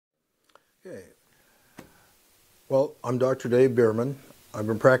Okay. Well, I'm Dr. Dave Bearman. I've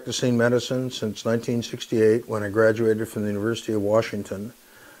been practicing medicine since 1968 when I graduated from the University of Washington.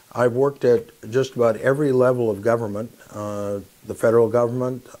 I've worked at just about every level of government. The federal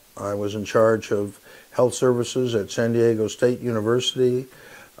government, I was in charge of health services at San Diego State University.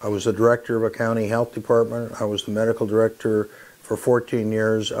 I was the director of a county health department. I was the medical director for 14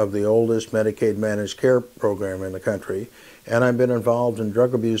 years of the oldest Medicaid-managed care program in the country. And I've been involved in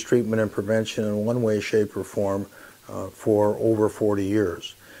drug abuse treatment and prevention in one way, shape, or form for over 40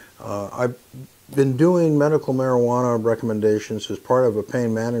 years. I've been doing medical marijuana recommendations as part of a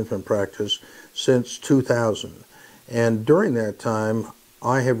pain management practice since 2000. And during that time,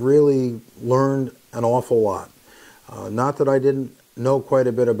 I have really learned an awful lot. Not that I didn't know quite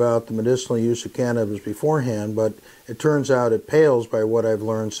a bit about the medicinal use of cannabis beforehand, but it turns out it pales by what I've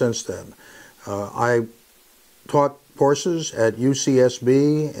learned since then. I taught courses at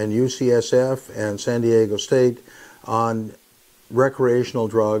UCSB and UCSF and San Diego State on recreational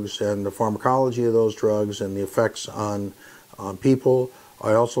drugs and the pharmacology of those drugs and the effects on people.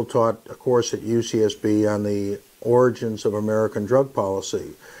 I also taught a course at UCSB on the origins of American drug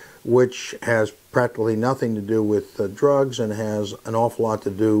policy, which has practically nothing to do with drugs and has an awful lot to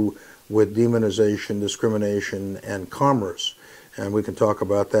do with demonization, discrimination, and commerce. And we can talk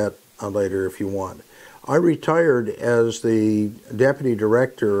about that later if you want. I retired as the deputy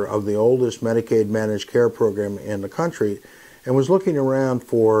director of the oldest Medicaid-managed care program in the country and was looking around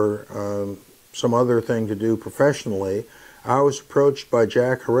for some other thing to do professionally. I was approached by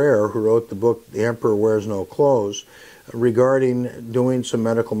Jack Herrera, who wrote the book The Emperor Wears No Clothes, regarding doing some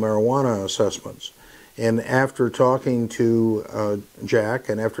medical marijuana assessments. And after talking to Jack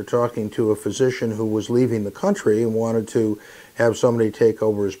and after talking to a physician who was leaving the country and wanted to have somebody take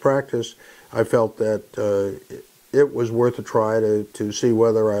over his practice, I felt that it was worth a try to see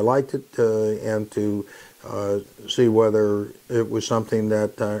whether I liked it and to see whether it was something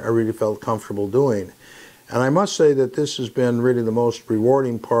that I really felt comfortable doing. And I must say that this has been really the most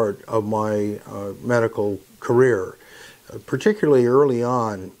rewarding part of my medical career. Particularly early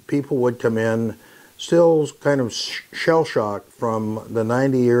on, people would come in still kind of shell-shocked from the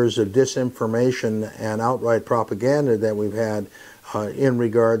 90 years of disinformation and outright propaganda that we've had in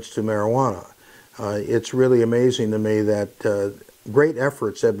regards to marijuana. It's really amazing to me that great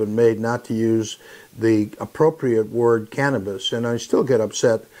efforts have been made not to use the appropriate word cannabis, and I still get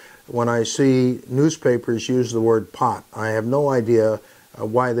upset when I see newspapers use the word pot. I have no idea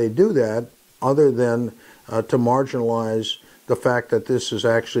why they do that other than to marginalize the fact that this is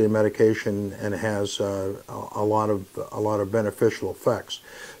actually a medication and has a lot of beneficial effects.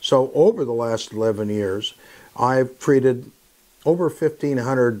 So over the last 11 years, I've treated over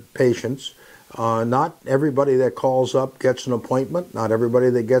 1,500 patients. Not everybody that calls up gets an appointment. Not everybody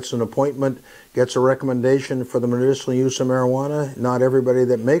that gets an appointment gets a recommendation for the medicinal use of marijuana. Not everybody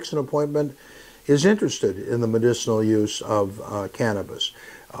that makes an appointment is interested in the medicinal use of cannabis.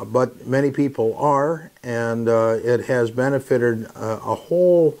 But many people are, and it has benefited a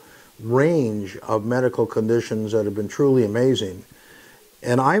whole range of medical conditions that have been truly amazing.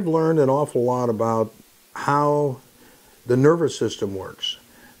 And I've learned an awful lot about how the nervous system works.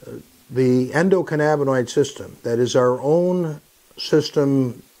 The endocannabinoid system, that is our own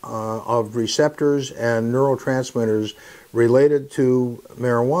system of receptors and neurotransmitters related to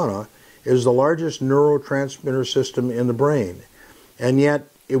marijuana, is the largest neurotransmitter system in the brain. And yet,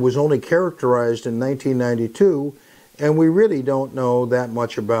 it was only characterized in 1992, and we really don't know that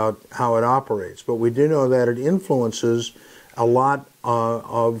much about how it operates. But we do know that it influences a lot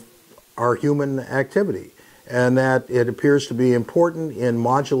of our human activity, and that it appears to be important in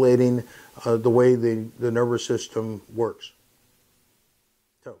modulating the way the nervous system works.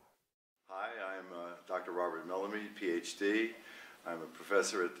 So. Hi, I'm Dr. Robert Melamede, PhD. I'm a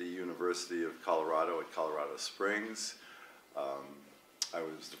professor at the University of Colorado at Colorado Springs. I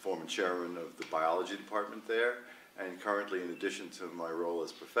was the former chairman of the biology department there, and currently, in addition to my role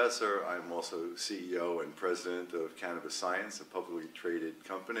as professor, I'm also CEO and president of Cannabis Science, a publicly traded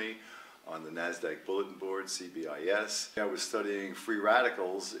company on the NASDAQ bulletin board, CBIS. I was studying free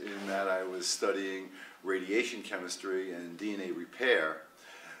radicals in that I was studying radiation chemistry and DNA repair.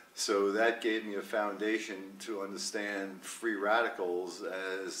 So that gave me a foundation to understand free radicals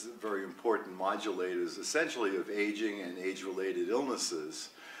as very important modulators, essentially, of aging and age-related illnesses,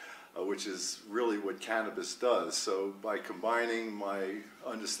 which is really what cannabis does. So by combining my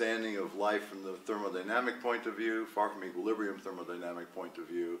understanding of life from the thermodynamic point of view, far from equilibrium thermodynamic point of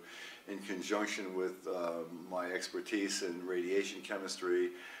view, in conjunction with my expertise in radiation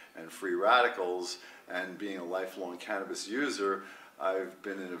chemistry and free radicals, and being a lifelong cannabis user, I've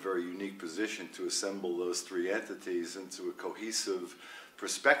been in a very unique position to assemble those three entities into a cohesive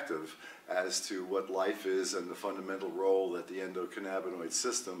perspective as to what life is and the fundamental role that the endocannabinoid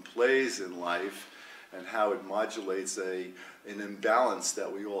system plays in life, and how it modulates an imbalance that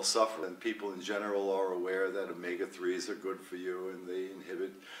we all suffer. And people in general are aware that omega-3s are good for you and they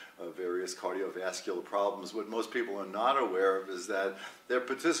inhibit various cardiovascular problems. What most people are not aware of is that they're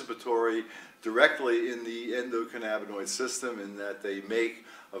participatory directly in the endocannabinoid system, in that they make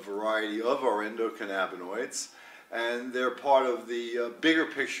a variety of our endocannabinoids, and they're part of the bigger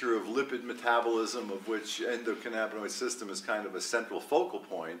picture of lipid metabolism, of which endocannabinoid system is kind of a central focal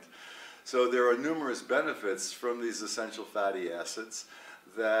point. So there are numerous benefits from these essential fatty acids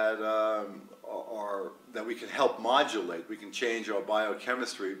that that we can help modulate. We can change our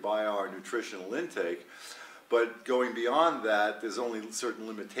biochemistry by our nutritional intake, but going beyond that, there's only certain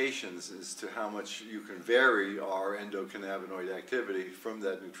limitations as to how much you can vary our endocannabinoid activity from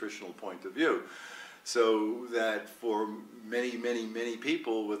that nutritional point of view. So that for many, many, many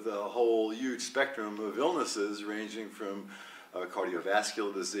people with a whole huge spectrum of illnesses ranging from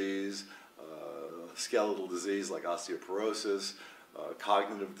cardiovascular disease, skeletal disease like osteoporosis,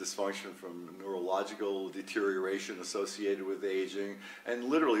 cognitive dysfunction from neurological deterioration associated with aging, and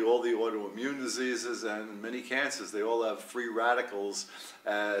literally all the autoimmune diseases and many cancers, they all have free radicals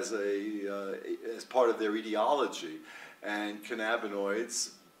as part of their etiology. And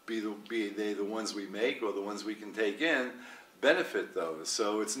cannabinoids, be they the ones we make or the ones we can take in, benefit those.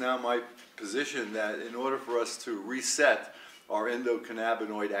 So it's now my position that in order for us to reset our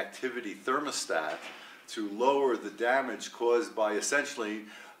endocannabinoid activity thermostat to lower the damage caused by essentially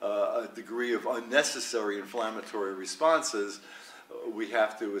a degree of unnecessary inflammatory responses, we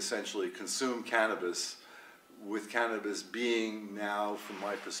have to essentially consume cannabis, with cannabis being now, from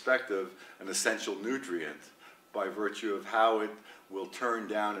my perspective, an essential nutrient by virtue of how it will turn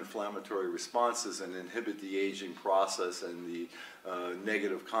down inflammatory responses and inhibit the aging process and the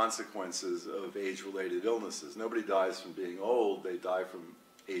negative consequences of age-related illnesses. Nobody dies from being old, they die from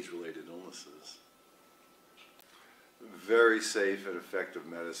age-related illnesses. Very safe and effective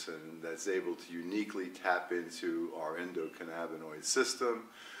medicine that's able to uniquely tap into our endocannabinoid system,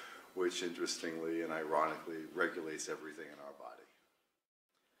 which interestingly and ironically regulates everything in our body.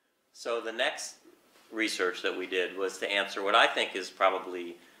 So the next research that we did was to answer what I think is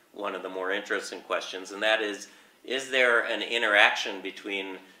probably one of the more interesting questions, and that is there an interaction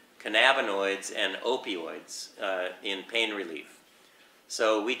between cannabinoids and opioids in pain relief?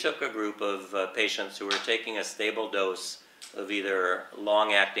 So we took a group of patients who were taking a stable dose of either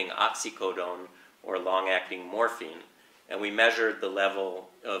long-acting oxycodone or long-acting morphine, and we measured the level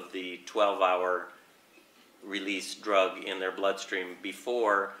of the 12-hour release drug in their bloodstream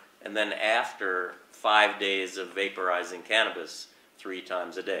before and then after 5 days of vaporizing cannabis 3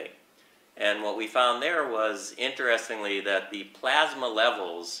 times a day. And what we found there was, interestingly, that the plasma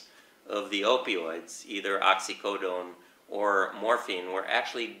levels of the opioids, either oxycodone or morphine, were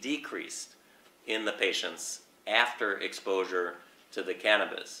actually decreased in the patients after exposure to the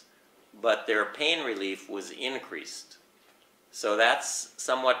cannabis, but their pain relief was increased. So that's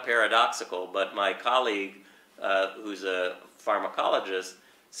somewhat paradoxical, but my colleague, who's a pharmacologist,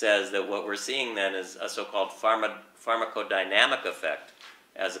 says that what we're seeing then is a so-called pharmacodynamic effect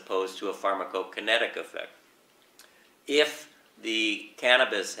as opposed to a pharmacokinetic effect. If the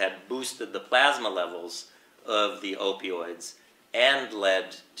cannabis had boosted the plasma levels of the opioids and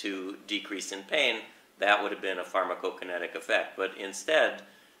led to decrease in pain, that would have been a pharmacokinetic effect. But instead,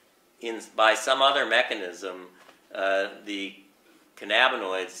 by some other mechanism, the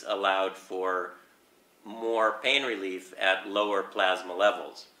cannabinoids allowed for more pain relief at lower plasma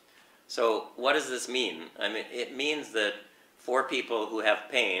levels. So what does this mean? I mean, it means that for people who have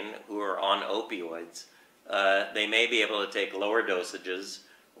pain, who are on opioids, they may be able to take lower dosages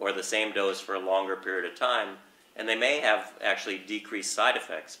or the same dose for a longer period of time, and they may have actually decreased side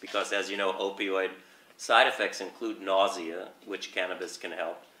effects because, as you know, opioid side effects include nausea, which cannabis can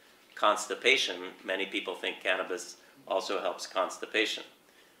help, constipation. Many people think cannabis also helps constipation.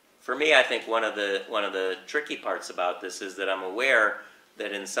 For me, I think one of the tricky parts about this is that I'm aware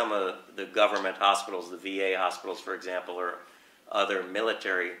that in some of the government hospitals, the VA hospitals, for example, or other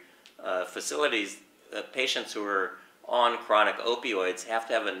military facilities, patients who are on chronic opioids have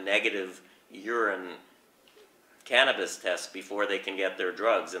to have a negative urine cannabis test before they can get their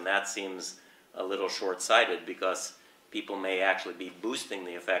drugs, and that seems a little short-sighted because people may actually be boosting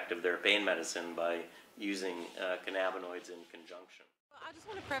the effect of their pain medicine by using cannabinoids in conjunction. I just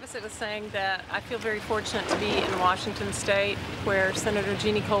want to preface it with saying that I feel very fortunate to be in Washington State, where Senator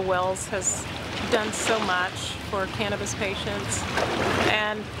Jeannie Cole Wells has done so much for cannabis patients.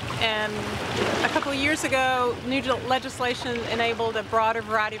 And a couple of years ago, new legislation enabled a broader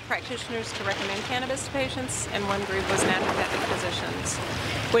variety of practitioners to recommend cannabis to patients, and one group was naturopathic physicians,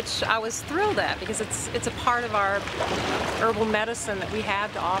 which I was thrilled at because it's a part of our herbal medicine that we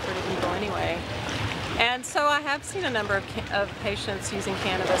have to offer to people anyway. And so I have seen a number of patients using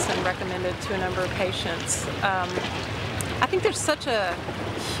cannabis and recommended to a number of patients. I think there's such a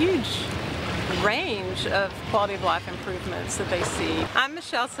huge range of quality of life improvements that they see. I'm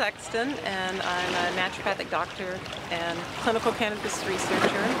Michelle Sexton, and I'm a naturopathic doctor and clinical cannabis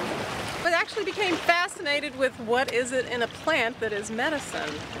researcher. I actually became fascinated with what is it in a plant that is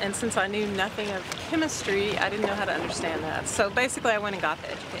medicine, and since I knew nothing of chemistry, I didn't know how to understand that. So basically I went and got the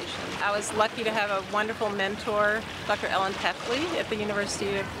education. I was lucky to have a wonderful mentor, Dr. Ellen Peffley at the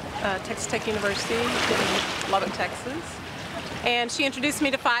University of Texas Tech University in Lubbock, Texas. And she introduced me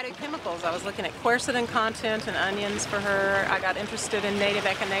to phytochemicals. I was looking at quercetin content and onions for her. I got interested in native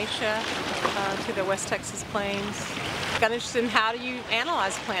echinacea to the West Texas plains. Got interested in how do you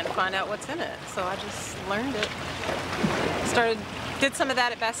analyze a plant to find out what's in it. So I just learned it. Did some of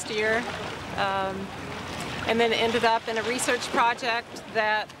that at Bastyr, and then ended up in a research project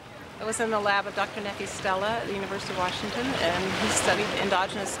that was in the lab of Dr. Nefi Stella at the University of Washington, and he studied the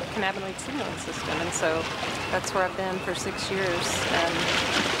endogenous cannabinoid signaling system, and so that's where I've been for 6 years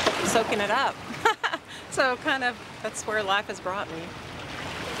and soaking it up. So kind of that's where life has brought me.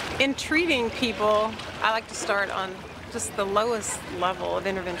 In treating people, I like to start on just the lowest level of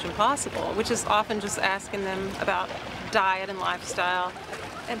intervention possible, which is often just asking them about diet and lifestyle.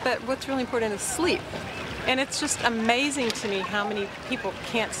 But what's really important is sleep. And it's just amazing to me how many people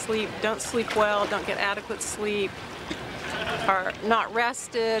can't sleep, don't sleep well, don't get adequate sleep, are not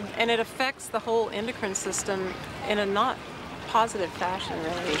rested, and it affects the whole endocrine system in a not positive fashion,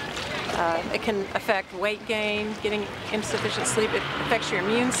 really. It can affect weight gain, getting insufficient sleep. It affects your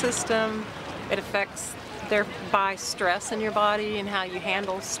immune system. It affects thereby stress in your body and how you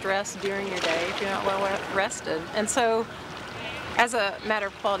handle stress during your day if you're not well rested. And so, as a matter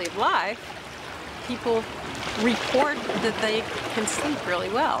of quality of life, people report that they can sleep really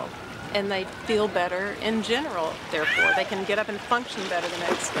well and they feel better in general. Therefore, they can get up and function better the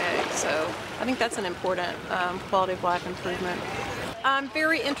next day. So I think that's an important quality of life improvement. I'm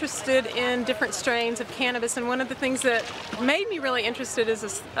very interested in different strains of cannabis, and one of the things that made me really interested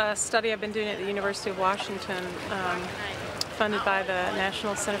is a study I've been doing at the University of Washington, funded by the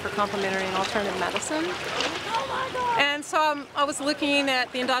National Center for Complementary and Alternative Medicine. And so I was looking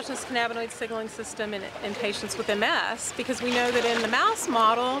at the endogenous cannabinoid signaling system in patients with MS, because we know that in the mouse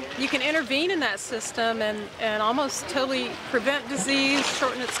model, you can intervene in that system and almost totally prevent disease,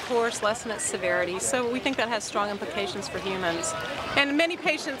 shorten its course, lessen its severity. So we think that has strong implications for humans. And many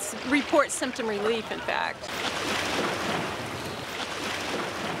patients report symptom relief, in fact.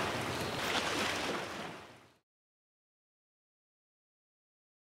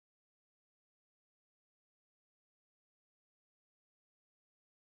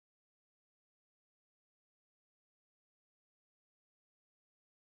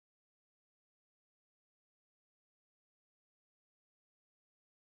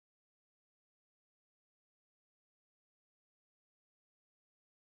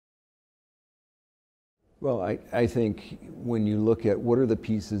 Well, I think when you look at what are the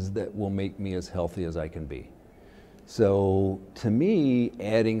pieces that will make me as healthy as I can be. So to me,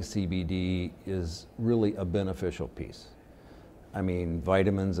 adding CBD is really a beneficial piece. I mean,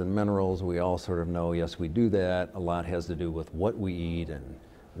 vitamins and minerals, we all sort of know, yes, we do that. A lot has to do with what we eat and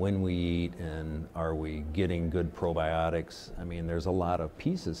when we eat, and are we getting good probiotics. I mean, there's a lot of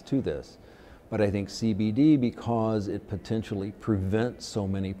pieces to this. But I think CBD, because it potentially prevents so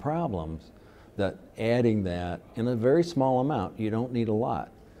many problems, that adding that in a very small amount, you don't need a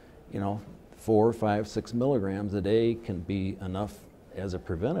lot. 4, 5, 6 milligrams a day can be enough as a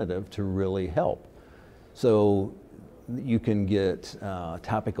preventative to really help. So you can get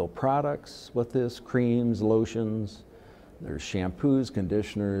topical products with this, creams, lotions, there's shampoos,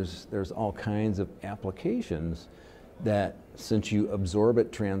 conditioners, there's all kinds of applications that, since you absorb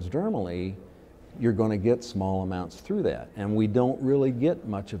it transdermally, you're going to get small amounts through that. And we don't really get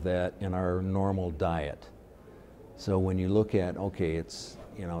much of that in our normal diet. So when you look at, okay, it's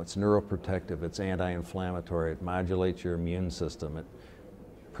neuroprotective, it's anti-inflammatory, it modulates your immune system, it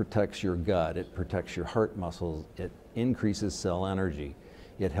protects your gut, it protects your heart muscles, it increases cell energy,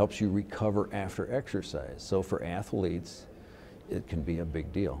 it helps you recover after exercise. So for athletes, it can be a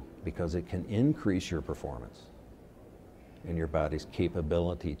big deal because it can increase your performance. and your body's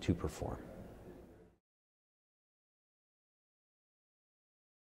capability to perform.